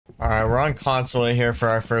Alright, we're on console here for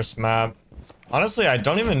our first map. Honestly, I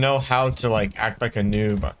don't even know how to like act like a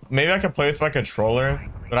noob. Maybe I could play with my controller,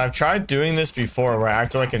 but I've tried doing this before where I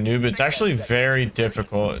acted like a noob. It's actually very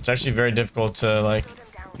difficult. It's actually very difficult to like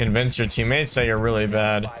convince your teammates that you're really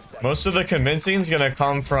bad. Most of the convincing is gonna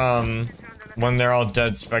come from when they're all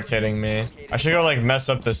dead spectating me. I should go like mess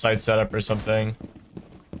up the site setup or something.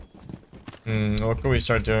 What can we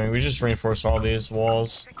start doing? We just reinforce all these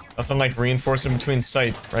walls. Nothing like reinforcing between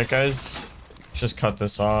site, right guys? Let's just cut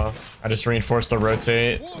this off. I just reinforce the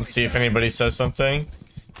rotate and see if anybody says something.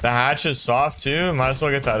 The hatch is soft too. Might as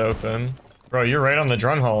well get that open. Bro, you're right on the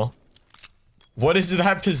drone hole. What is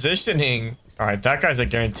that positioning? Alright, that guy's a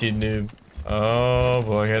guaranteed noob. Oh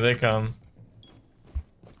boy, here they come.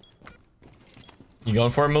 You going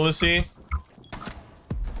for it, Melissi?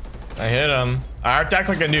 I hit him. I have to act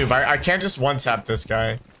like a noob. I can't just one-tap this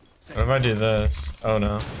guy. What if I do this? Oh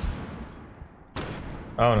no.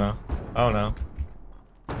 Oh no. Oh no.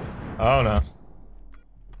 Oh no.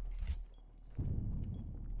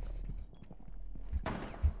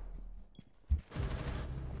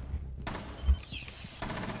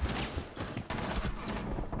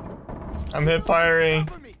 I'm hip firing.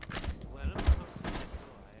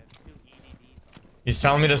 He's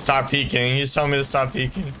telling me to stop peeking. He's telling me to stop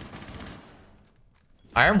peeking.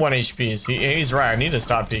 I am 1 HP. So he's right. I need to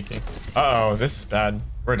stop peeking. Uh-oh, this is bad.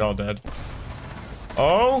 We're all dead.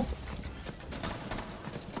 Oh.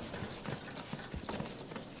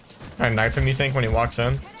 Can I knife him, you think, when he walks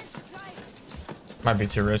in? Might be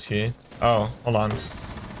too risky. Oh, hold on.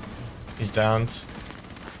 He's downed.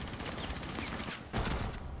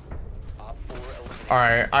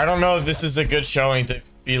 Alright, I don't know if this is a good showing to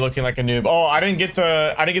be looking like a noob. Oh, I didn't get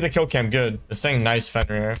the kill cam. Good. It's saying nice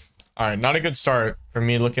Fenrir. Alright, not a good start for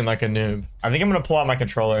me looking like a noob. I think I'm gonna pull out my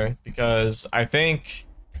controller because I think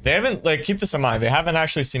they haven't, like, keep this in mind, they haven't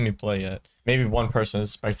actually seen me play yet. Maybe one person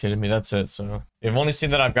has spectated me, that's it. So they've only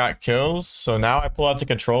seen that I've got kills. So now I pull out the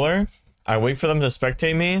controller, I wait for them to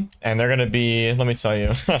spectate me, and they're gonna be, let me tell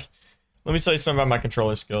you, let me tell you something about my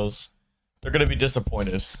controller skills. They're gonna be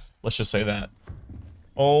disappointed. Let's just say that.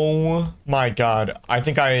 Oh my god. I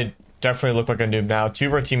think I definitely look like a noob now. 2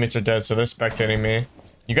 of our teammates are dead, so they're spectating me.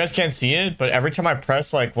 You guys can't see it, but every time I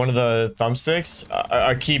press like one of the thumbsticks,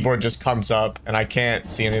 a keyboard just comes up and I can't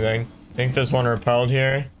see anything. I think there's one repelled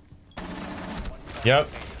here. Yep,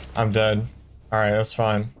 I'm dead. Alright, that's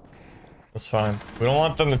fine. That's fine. We don't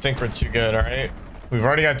want them to think we're too good, alright? We've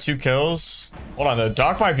already got 2 kills. Hold on, the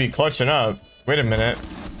Doc might be clutching up. Wait a minute.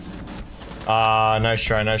 Nice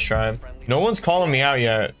try, nice try. No one's calling me out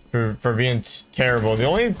yet for being terrible. The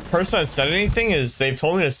only person that said anything is they've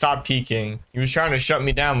told me to stop peeking. He was trying to shut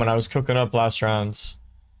me down when I was cooking up last rounds.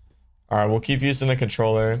 Alright, we'll keep using the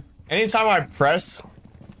controller. Anytime I press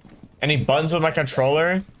any buttons with my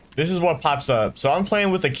controller, this is what pops up. So I'm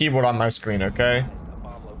playing with the keyboard on my screen, okay?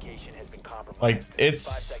 Like,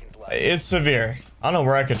 it's severe. I don't know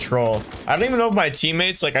where I control. I don't even know if my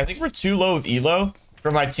teammates, like, I think we're too low of elo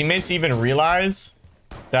for my teammates to even realize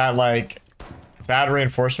that, like, bad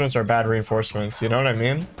reinforcements are bad reinforcements. You know what I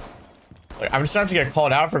mean? Like, I'm just gonna have to get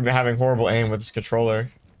called out for having horrible aim with this controller.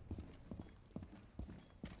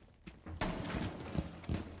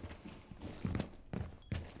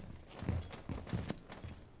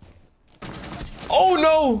 Oh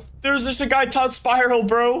no! There's just a guy top spiral,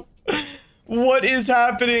 bro. What is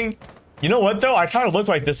happening? You know what though? I kind of look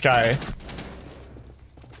like this guy. You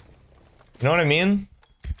know what I mean?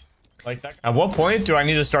 Like that. At what point do I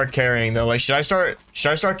need to start carrying though? Like, should I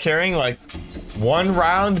start carrying like 1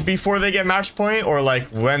 round before they get match point, or like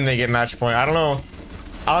when they get match point? I don't know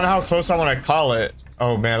how close I want to call it.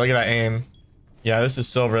 Oh man, look at that aim. Yeah, this is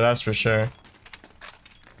silver, that's for sure.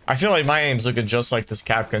 I feel like my aim's looking just like this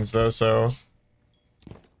Capkin's though, so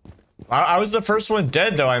I was the first one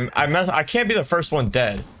dead though. I can't be the first one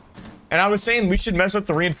dead. And I was saying we should mess up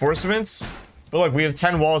the reinforcements. But look, we have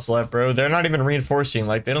 10 walls left, bro. They're not even reinforcing.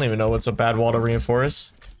 Like, they don't even know what's a bad wall to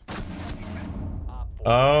reinforce.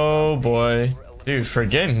 Oh, boy. Dude,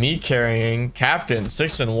 forget me carrying. Captain,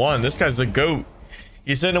 6-1. This guy's the GOAT.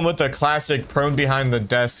 He's hitting with the classic prone behind the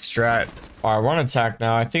desk strat. All right, we're on attack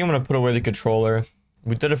now. I think I'm going to put away the controller.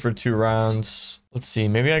 We did it for 2 rounds. Let's see.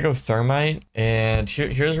 Maybe I go thermite. And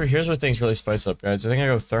here's where things really spice up, guys. I think I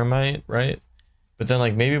go thermite, right? But then,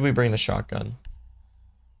 like, maybe we bring the shotgun.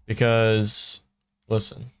 Because,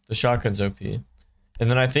 listen, the shotgun's OP. And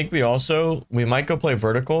then I think we might go play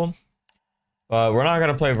vertical. But we're not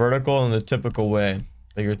going to play vertical in the typical way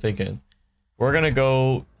that you're thinking. We're going to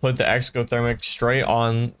go put the exothermic straight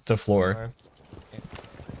on the floor.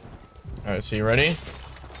 Alright, so you ready?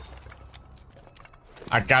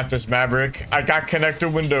 I got this, Maverick. I got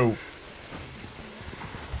connector window.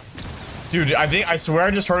 Dude, I swear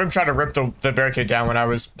I just heard him try to rip the barricade down when I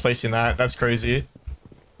was placing that. That's crazy.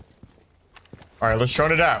 All right, let's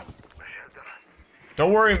shut it out.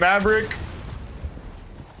 Don't worry, Maverick.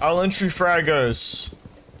 I'll entry frag us.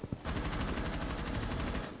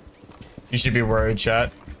 You should be worried,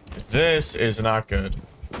 chat. This is not good.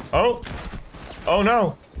 Oh. Oh,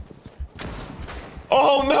 no.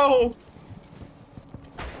 Oh, no.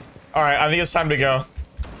 All right, I think it's time to go.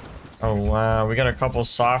 Oh, wow. We got a couple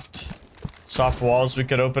soft walls we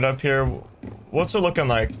could open up here. What's it looking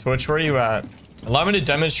like? Twitch, where are you at? Allow me to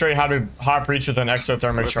demonstrate how to hot breach with an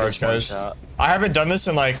exothermic charge, guys. I haven't done this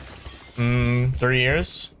in like 3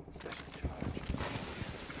 years.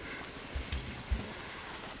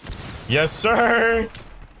 Yes, sir.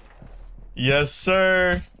 Yes,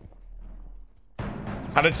 sir.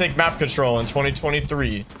 How to take map control in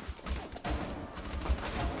 2023.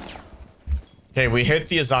 Okay, we hit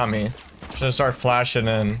the Azami. Just gonna start flashing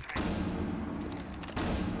in.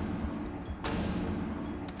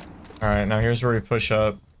 All right, now here's where we push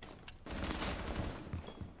up.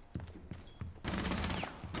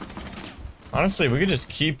 Honestly, we could just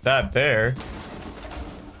keep that there.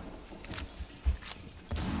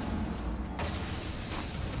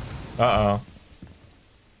 Uh-oh.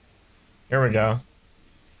 Here we go.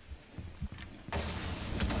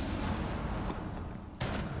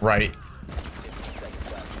 Right.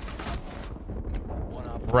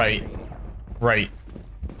 Right. Right.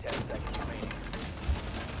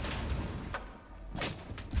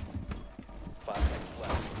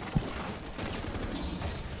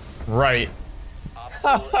 Right.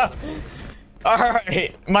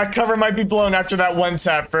 Alright. My cover might be blown after that one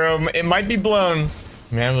tap, bro. It might be blown.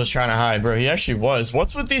 Man was trying to hide, bro. He actually was.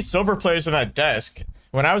 What's with these silver players on that desk?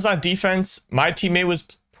 When I was on defense, my teammate was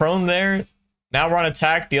prone there. Now we're on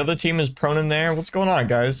attack. The other team is prone in there. What's going on,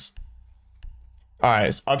 guys?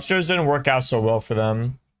 Alright, so upstairs didn't work out so well for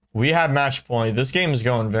them. We have match point. This game is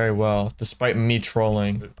going very well, despite me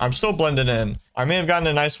trolling. I'm still blending in. I may have gotten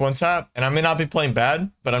a nice one tap, and I may not be playing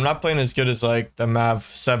bad, but I'm not playing as good as like the Mav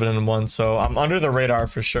 7-1, so I'm under the radar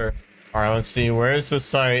for sure. All right, let's see. Where is the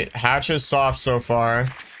site? Hatch is soft so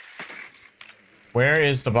far. Where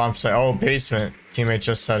is the bomb site? Oh, basement. Teammate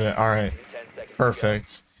just said it. All right,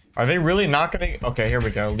 perfect. Are they really not gonna? Okay, here we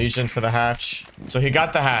go. Legion for the hatch. So he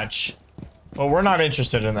got the hatch. Well, we're not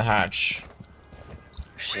interested in the hatch.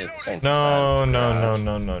 Shit, no.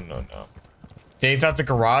 They thought the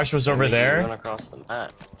garage was over there. Across the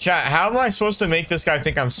map. Chat, how am I supposed to make this guy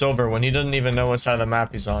think I'm silver when he doesn't even know what side of the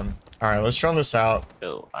map he's on? All right, let's run this out.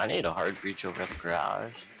 Yo, I need a hard breach over at the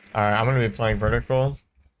garage. All right, I'm gonna be playing vertical.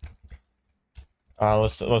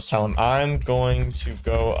 Let's tell him I'm going to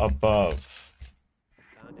go above.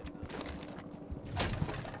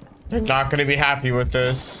 They're not gonna be happy with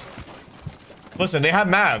this. Listen, they have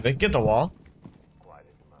Mav. They can get the wall.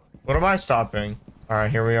 What am I stopping? All right,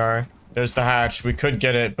 here we are. There's the hatch. We could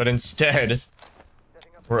get it, but instead,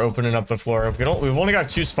 we're opening up the floor. We've only got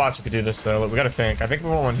 2 spots we could do this though. We gotta think. I think we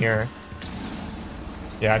want one here.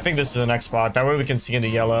 Yeah, I think this is the next spot. That way we can see into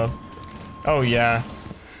yellow. Oh yeah.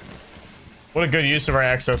 What a good use of our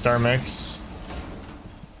exothermics.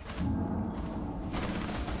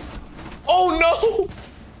 Oh no!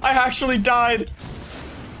 I actually died.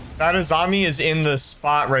 That Azami is in the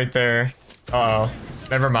spot right there. Uh-oh.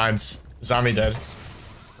 Never mind. Zombie dead.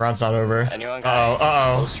 Round's not over.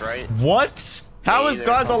 Close, right? What? How is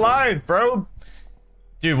Glass alive, bro?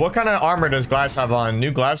 Dude, what kind of armor does Glass have on?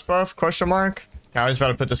 New Glass buff? Question mark? Now he's about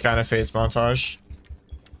to put this guy in a face montage.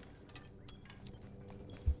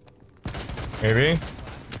 Maybe?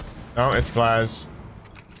 No, it's Glass.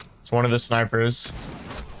 It's one of the snipers.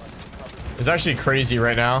 It's actually crazy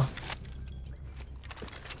right now.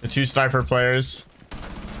 The 2 sniper players.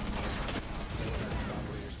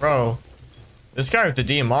 Bro, this guy with the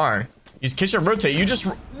DMR. He's kitchen rotate. You just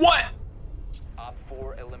what?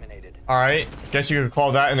 All right, guess you could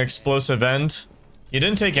call that an explosive end. He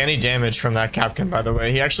didn't take any damage from that Capcan, by the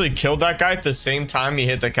way. He actually killed that guy at the same time he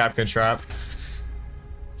hit the Capcan trap.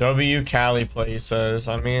 W Cali play, he says.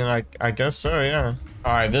 I mean, I guess so, yeah.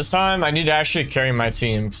 All right, this time I need to actually carry my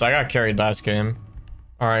team because I got carried last game.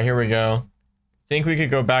 All right, here we go. Think we could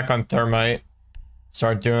go back on Thermite.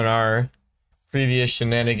 Start doing our previous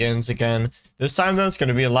shenanigans again. This time though, it's going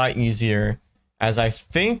to be a lot easier, as I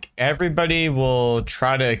think everybody will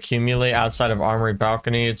try to accumulate outside of Armory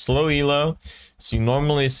Balcony. It's low elo, so you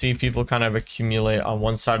normally see people kind of accumulate on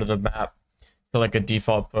one side of the map for like a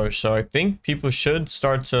default push. So I think people should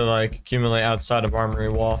start to like accumulate outside of Armory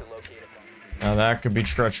Wall. Now that could be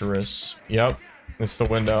treacherous. Yep, it's the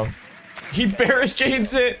window. He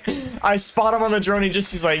barricades it. I spot him on the drone.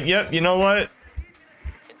 He's like, yep, you know what?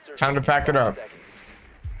 Time to pack it up.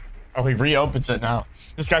 Oh, he reopens it now.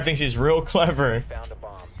 This guy thinks he's real clever.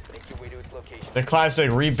 The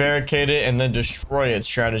classic re-barricade it and then destroy it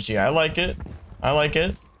strategy. I like it. I like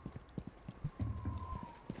it.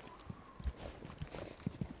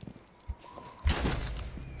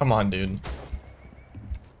 Come on, dude.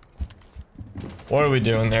 What are we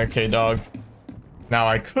doing there, K-Dog? Now,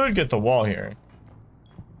 I could get the wall here.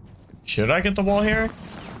 Should I get the wall here?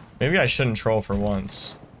 Maybe I shouldn't troll for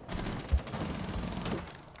once.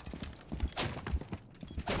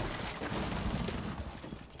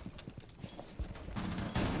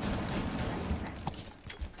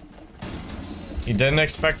 He didn't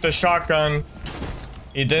expect the shotgun.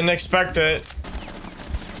 He didn't expect it.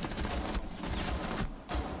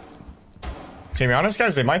 To be honest,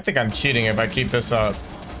 guys, they might think I'm cheating if I keep this up.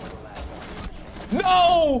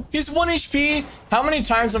 No! He's 1 HP! How many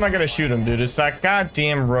times am I gonna shoot him, dude? It's that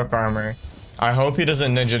goddamn rook armor. I hope he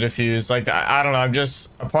doesn't ninja defuse. Like, I don't know. I'm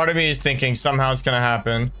just... A part of me is thinking somehow it's gonna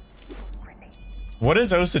happen. What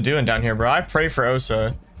is Osa doing down here, bro? I pray for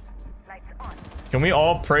Osa. Can we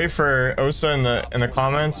all pray for Osa in the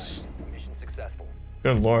comments?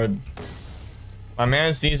 Good lord. My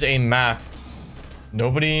man needs a map.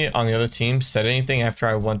 Nobody on the other team said anything after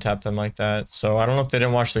I one-tapped them like that. So I don't know if they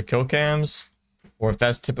didn't watch the kill cams or if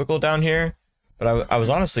that's typical down here. But I was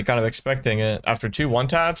honestly kind of expecting it after 2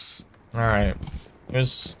 one-taps. All right.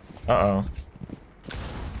 Here's... Uh-oh.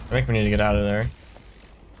 I think we need to get out of there.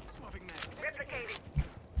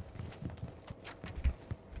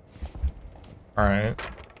 All right.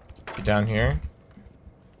 Is he down here?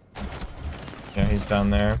 Yeah, he's down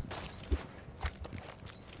there.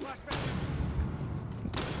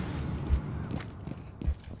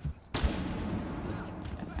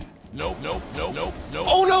 Nope.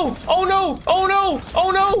 Oh no! Oh no! Oh no!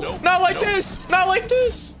 Oh no! Not like this! Not like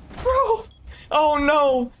this! Bro! Oh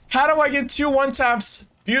no! How do I get 2 one-taps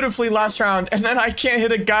beautifully last round and then I can't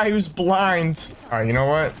hit a guy who's blind? Alright, you know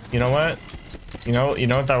what? You know what? You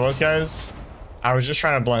know what that was, guys? I was just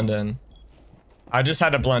trying to blend in. I just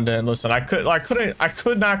had to blend in. Listen, I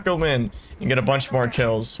could not go in and get a bunch more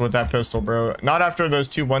kills with that pistol, bro. Not after those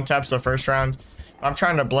 2 one-taps the first round. I'm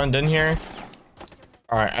trying to blend in here.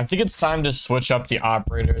 All right, I think it's time to switch up the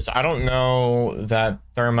operators. I don't know that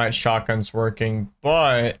thermite shotgun's working,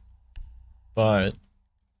 but we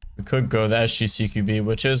could go the SGCQB,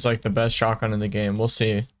 which is like the best shotgun in the game. We'll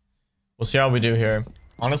see. We'll see how we do here.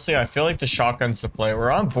 Honestly, I feel like the shotgun's the play.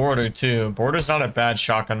 We're on border too. Border's not a bad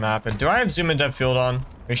shotgun map. And do I have zoom and depth field on?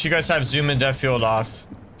 Make sure you guys have zoom and depth field off.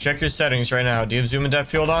 Check your settings right now. Do you have zoom and depth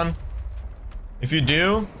field on? If you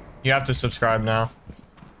do, you have to subscribe now.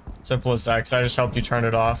 Simple as that, because I just helped you turn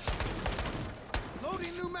it off.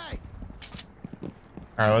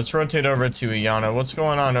 Alright, let's rotate over to Iana. What's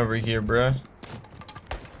going on over here, bruh?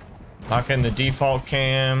 Lock in the default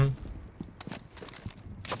cam.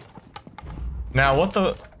 Now, what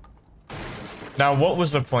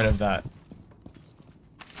was the point of that?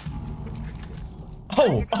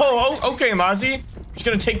 Oh, okay, Mozzie. Just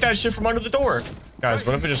gonna take that shit from under the door. Guys,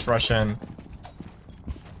 what if we just rush in?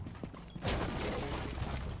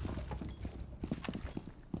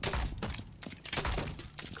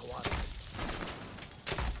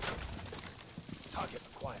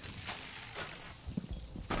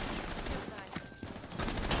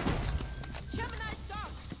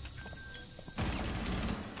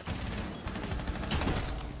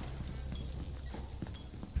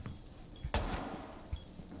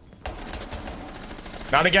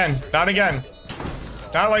 Not again. Not again.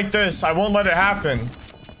 Not like this. I won't let it happen.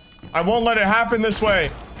 I won't let it happen this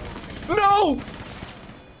way. No!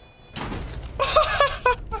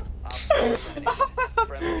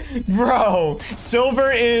 Bro,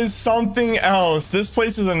 silver is something else. This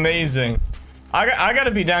place is amazing. I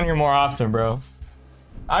gotta be down here more often, bro.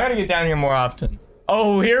 I gotta get down here more often.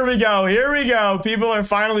 Oh, here we go. Here we go. People are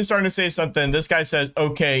finally starting to say something. This guy says,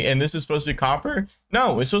 okay, and this is supposed to be copper?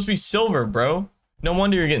 No, it's supposed to be silver, bro. No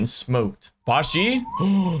wonder you're getting smoked. Bashi?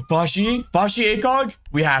 Bashi? Bashi ACOG?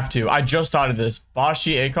 We have to. I just thought of this.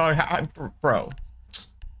 Bashi ACOG? Bro.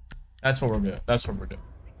 That's what we're doing. That's what we're doing.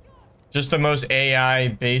 Just the most AI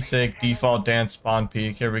basic default dance spawn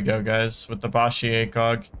peak. Here we go, guys, with the Bashi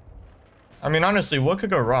ACOG. I mean, honestly, what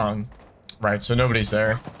could go wrong? Right, so nobody's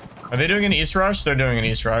there. Are they doing an East Rush? They're doing an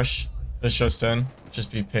East Rush. This just in.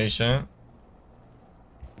 Just be patient.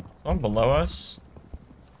 Someone below us?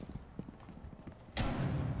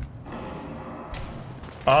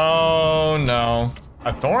 Oh no.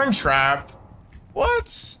 A thorn trap?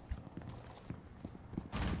 What?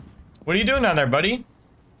 What are you doing down there, buddy?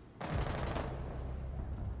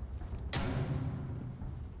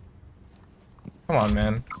 Come on,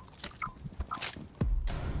 man.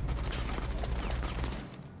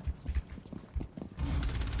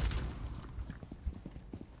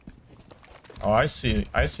 Oh, I see.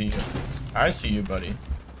 I see you. I see you, buddy.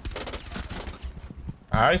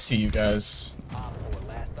 I see you guys.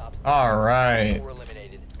 All right.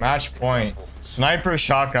 Match point. Sniper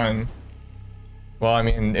shotgun. Well, I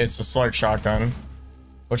mean, it's a slug shotgun.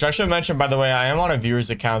 Which I should mention, by the way, I am on a viewer's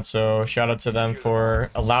account, so shout out to them for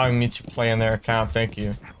allowing me to play in their account. Thank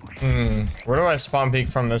you. Where do I spawn peek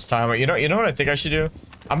from this time? You know what I think I should do?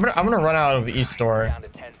 I'm gonna run out of East store.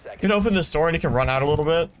 You can open this door and you can run out a little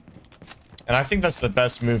bit. And I think that's the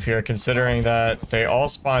best move here, considering that they all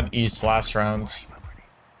spawned East last round.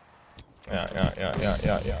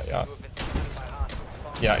 Yeah.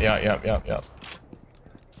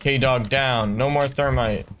 K-Dog down. No more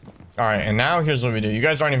thermite. Alright, and now here's what we do. You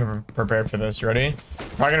guys aren't even prepared for this. You ready?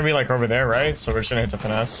 Probably gonna be like over there, right? So we're just gonna hit the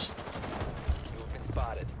finesse.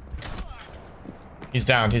 He's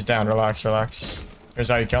down. He's down. Relax, relax. Here's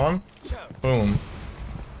how you kill him. Boom.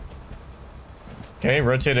 Okay,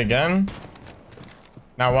 rotate again.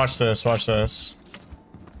 Now watch this. Watch this.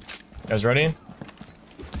 You guys ready?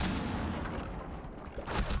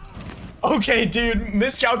 Okay, dude.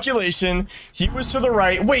 Miscalculation. He was to the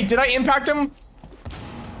right. Wait, did I impact him?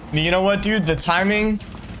 You know what, dude? The timing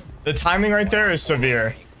right there is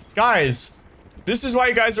severe. Guys, this is why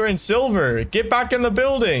you guys are in silver. Get back in the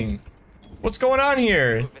building. What's going on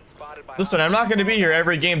here? Listen, I'm not going to be here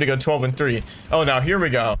every game to go 12-3. Oh, now here we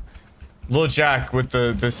go. Lil Jack with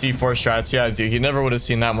the C4 strats. Yeah, dude, he never would have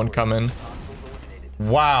seen that one coming.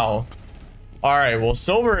 Wow. All right, well,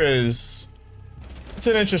 silver is... It's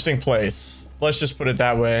an interesting place. Let's just put it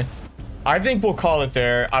that way. I think we'll call it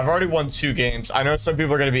there. I've already won 2 games. I know some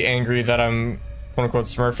people are going to be angry that I'm quote-unquote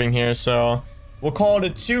smurfing here, so we'll call it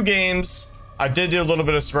a 2 games. I did do a little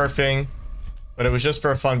bit of smurfing, but it was just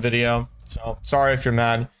for a fun video, so sorry if you're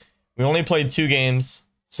mad. We only played 2 games,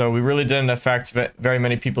 so we really didn't affect very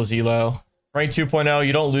many people's elo. Rank 2.0,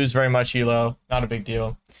 you don't lose very much elo. Not a big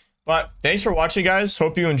deal. But thanks for watching, guys.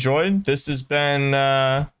 Hope you enjoyed. This has been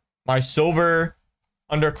my silver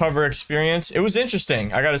undercover experience. It was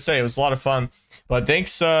interesting, I gotta say. It was a lot of fun. But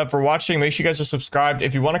thanks for watching. Make sure you guys are subscribed.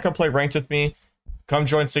 If you want to come play ranked with me, come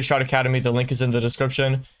join 6 Shot Academy. The link is in the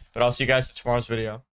description. But I'll see you guys in tomorrow's video.